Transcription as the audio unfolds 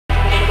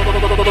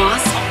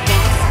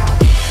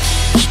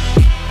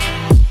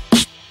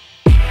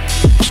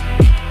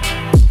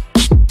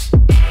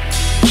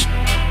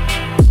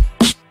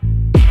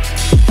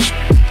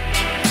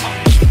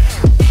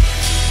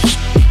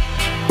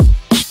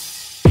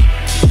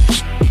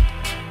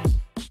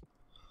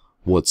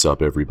What's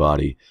up,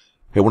 everybody?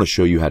 Hey, I want to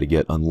show you how to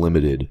get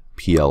unlimited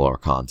PLR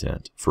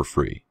content for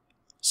free.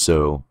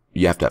 So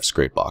you have to have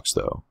Scrapebox,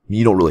 though.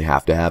 You don't really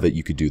have to have it.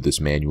 You could do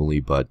this manually,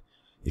 but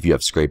if you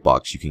have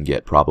Scrapebox, you can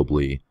get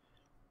probably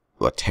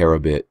a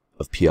terabit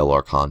of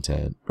PLR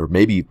content, or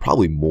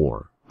probably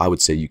more. I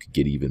would say you could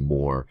get even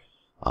more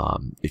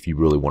if you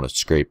really want to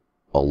scrape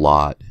a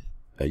lot.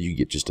 You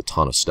get just a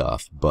ton of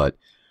stuff. But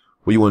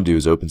what you want to do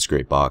is open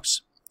Scrapebox,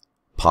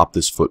 pop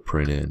this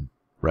footprint in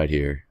right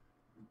here,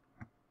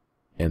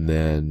 and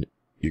then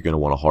you're going to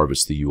want to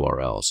harvest the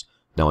URLs.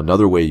 Now,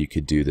 another way you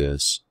could do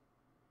this,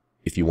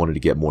 if you wanted to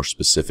get more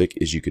specific,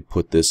 is you could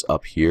put this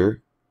up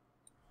here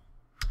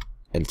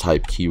and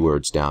type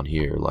keywords down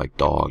here like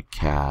dog,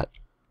 cat,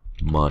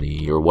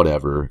 money, or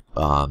whatever,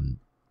 and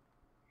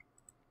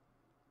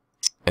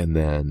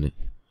then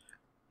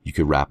you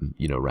could wrap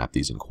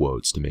these in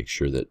quotes to make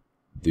sure that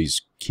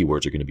these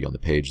keywords are going to be on the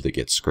page that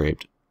gets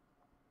scraped.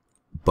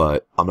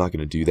 But I'm not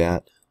going to do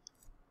that.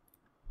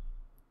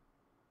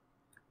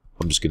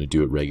 I'm just going to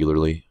do it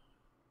regularly.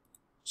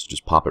 So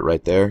just pop it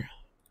right there,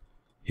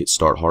 hit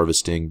start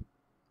harvesting,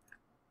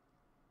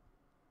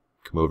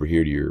 come over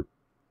here to your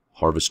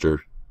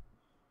harvester,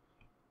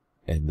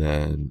 and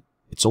then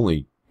it's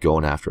only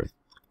going after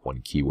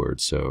one keyword.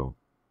 So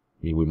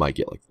I mean, we'll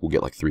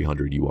get like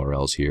 300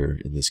 URLs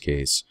here in this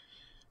case,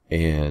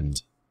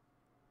 and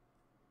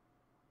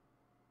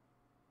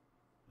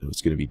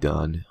it's going to be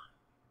done.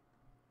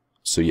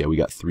 So yeah, we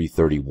got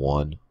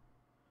 331.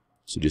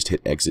 So just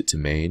hit exit to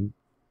main.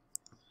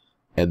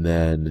 And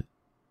then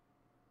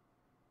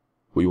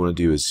what you want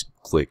to do is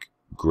click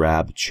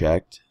grab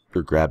checked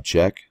or grab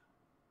check.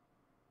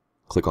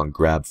 Click on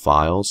grab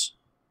files.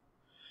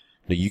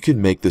 Now you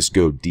can make this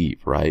go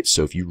deep, right?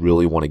 So if you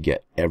really want to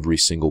get every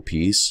single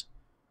piece,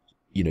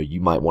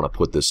 you might want to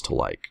put this to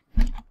like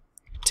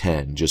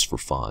 10 just for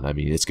fun. I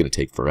mean, it's going to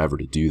take forever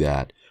to do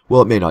that.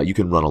 Well, it may not. You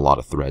can run a lot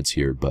of threads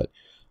here, but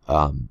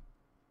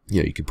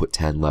you can put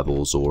 10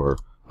 levels, or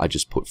I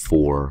just put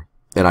 4,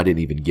 and I didn't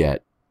even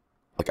get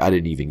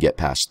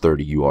past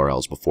 30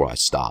 URLs before I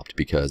stopped,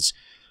 because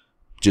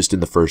just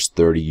in the first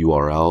 30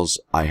 URLs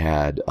I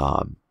had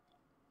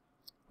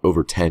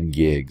over 10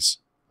 gigs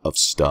of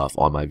stuff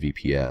on my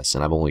VPS,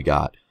 and I've only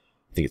got,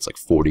 I think it's like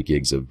 40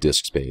 gigs of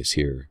disk space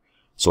here,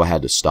 so I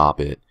had to stop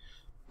it.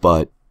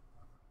 But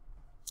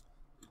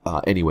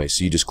anyway,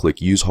 so you just click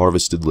use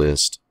harvested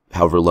list,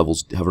 however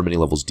many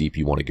levels deep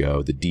you want to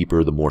go. The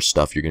deeper, the more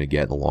stuff you're going to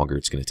get, and the longer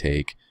it's going to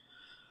take.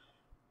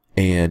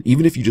 And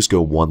even if you just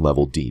go one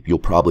level deep, you'll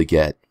probably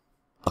get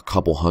a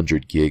couple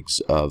hundred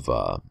gigs of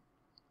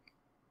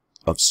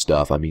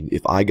stuff. I mean,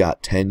 if I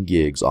got 10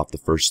 gigs off the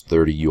first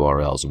 30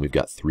 URLs, and we've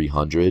got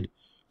 300,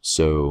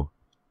 so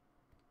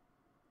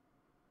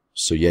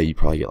yeah, you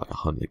probably get like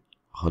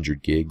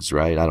 100 gigs,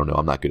 right? I don't know.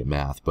 I'm not good at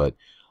math, but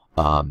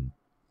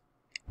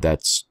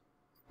that's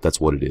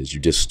what it is.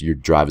 Your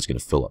drive is going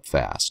to fill up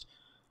fast.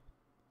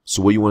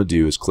 So what you want to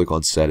do is click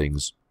on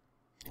settings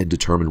and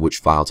determine which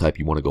file type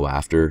you want to go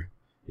after.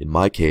 In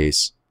my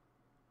case,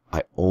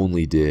 I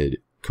only did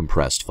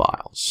compressed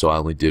files, so I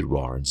only did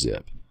RAR and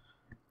zip.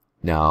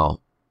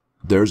 Now,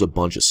 there's a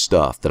bunch of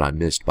stuff that I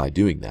missed by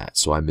doing that.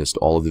 So I missed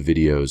all of the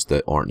videos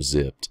that aren't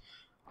zipped.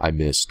 I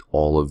missed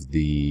all of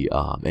the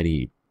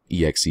any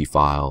exe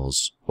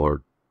files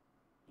or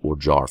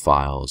jar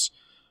files.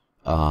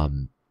 I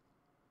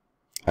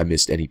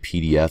missed any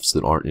PDFs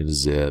that aren't in a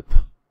zip,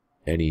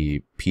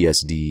 any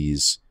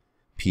PSDs,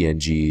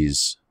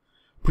 PNGs.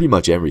 Pretty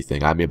much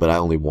everything. I mean, but I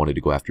only wanted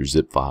to go after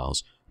zip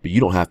files. But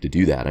you don't have to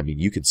do that. I mean,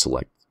 you can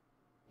select,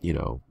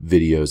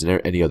 videos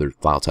and any other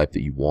file type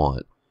that you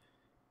want.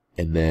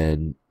 And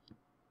then,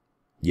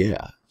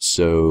 yeah,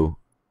 so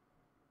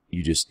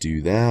you just do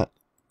that.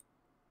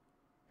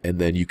 And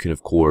then you can,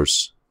 of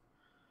course,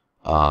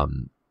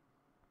 never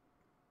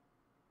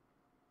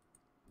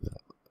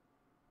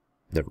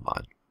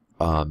mind.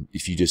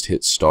 If you just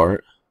hit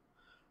start,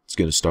 it's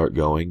going to start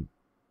going.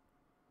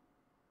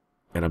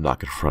 And I'm not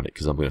going to run it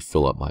because I'm going to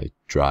fill up my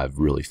drive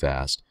really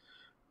fast.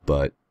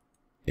 But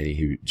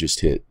anywho,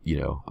 just hit,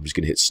 I'm just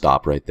going to hit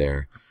stop right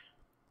there.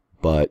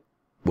 But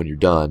when you're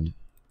done,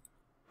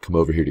 come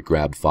over here to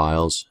grab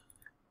files.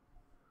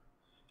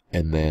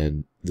 And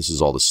then this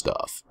is all the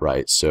stuff,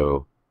 right?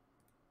 So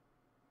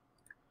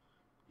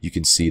you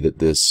can see that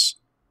this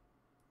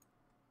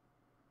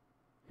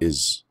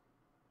is,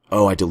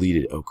 oh, I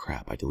deleted it. Oh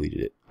crap, I deleted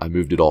it. I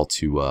moved it all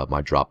to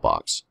my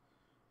Dropbox.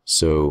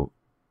 So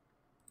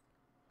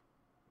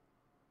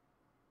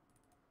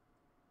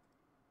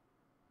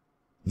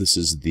this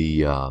is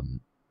the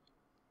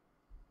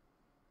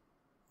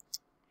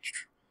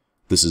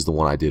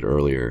one I did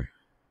earlier,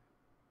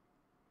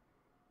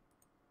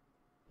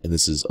 and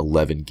this is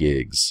 11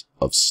 gigs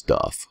of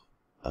stuff.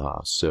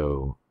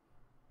 So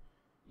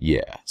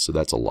yeah, so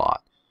that's a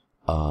lot.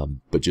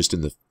 But just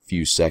in the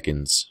few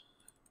seconds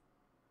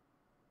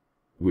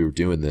we were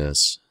doing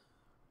this,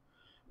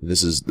 and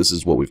this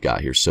is what we've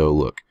got here. So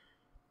look,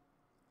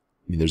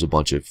 I mean, there's a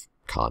bunch of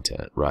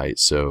content, right?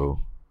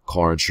 So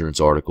car insurance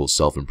articles,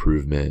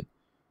 self-improvement.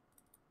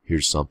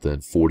 Here's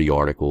something, 40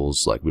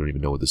 articles. Like, we don't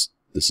even know what this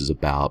is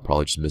about.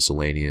 Probably just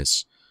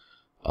miscellaneous.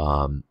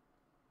 How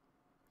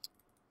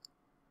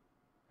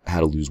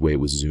to lose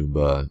weight with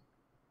Zumba.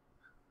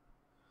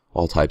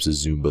 All types of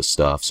Zumba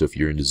stuff. So if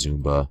you're into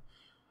Zumba,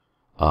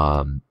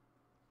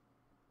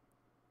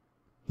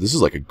 this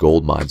is like a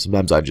gold mine.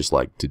 Sometimes I just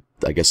like to,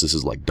 I guess this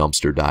is like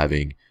dumpster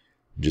diving.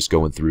 Just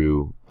going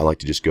through, I like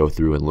to just go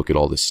through and look at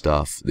all this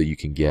stuff that you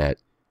can get,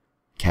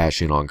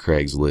 cash in on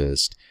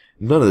Craigslist.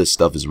 None of this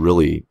stuff is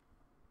really,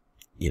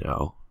 you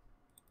know,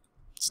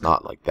 it's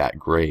not like that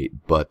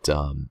great, but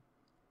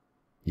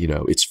you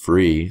know, it's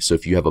free. So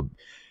if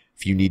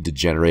you need to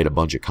generate a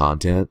bunch of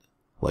content,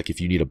 like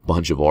if you need a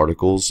bunch of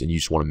articles and you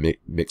just want to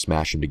mix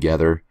mash them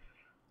together,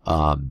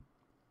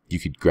 you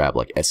could grab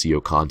like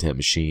SEO Content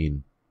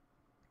Machine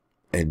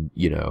and,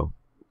 you know,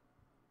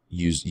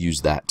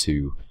 use that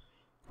to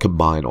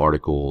combine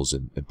articles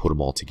and put them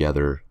all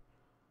together.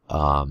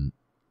 Like,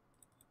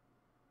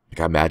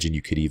 I imagine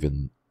you could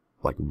even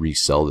like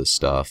resell this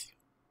stuff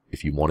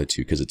if you wanted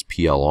to, because it's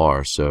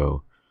PLR.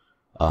 So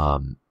I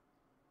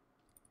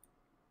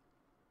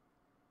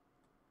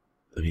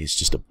mean, it's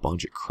just a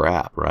bunch of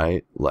crap,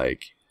 right?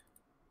 Like,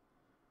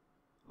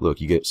 look,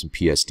 you get some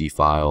PSD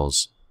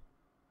files,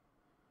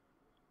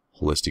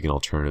 holistic and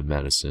alternative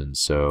medicine.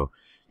 So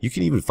you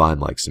can even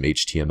find like some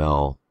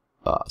HTML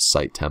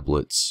site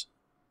templates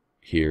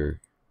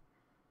here.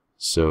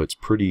 So it's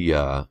pretty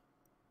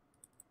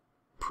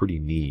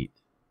neat.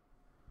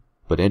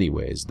 But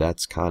anyways,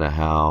 that's kind of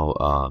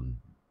how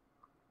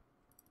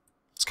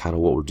it's kind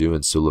of what we're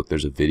doing. So look,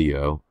 there's a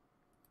video.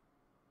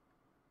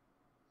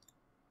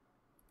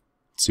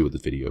 Let's see what the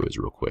video is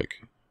real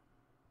quick.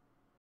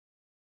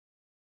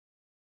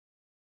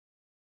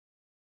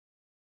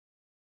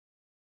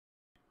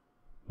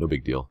 No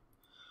big deal.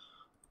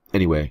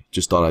 Anyway,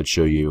 just thought I'd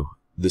show you.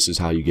 This is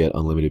how you get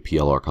unlimited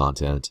PLR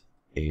content.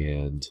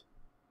 And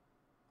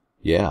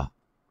yeah.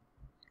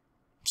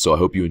 So I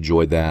hope you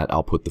enjoyed that.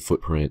 I'll put the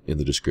footprint in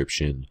the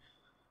description.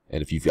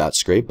 And if you've got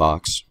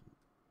Scrapebox,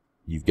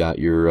 you've got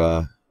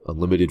your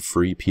unlimited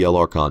free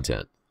PLR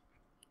content.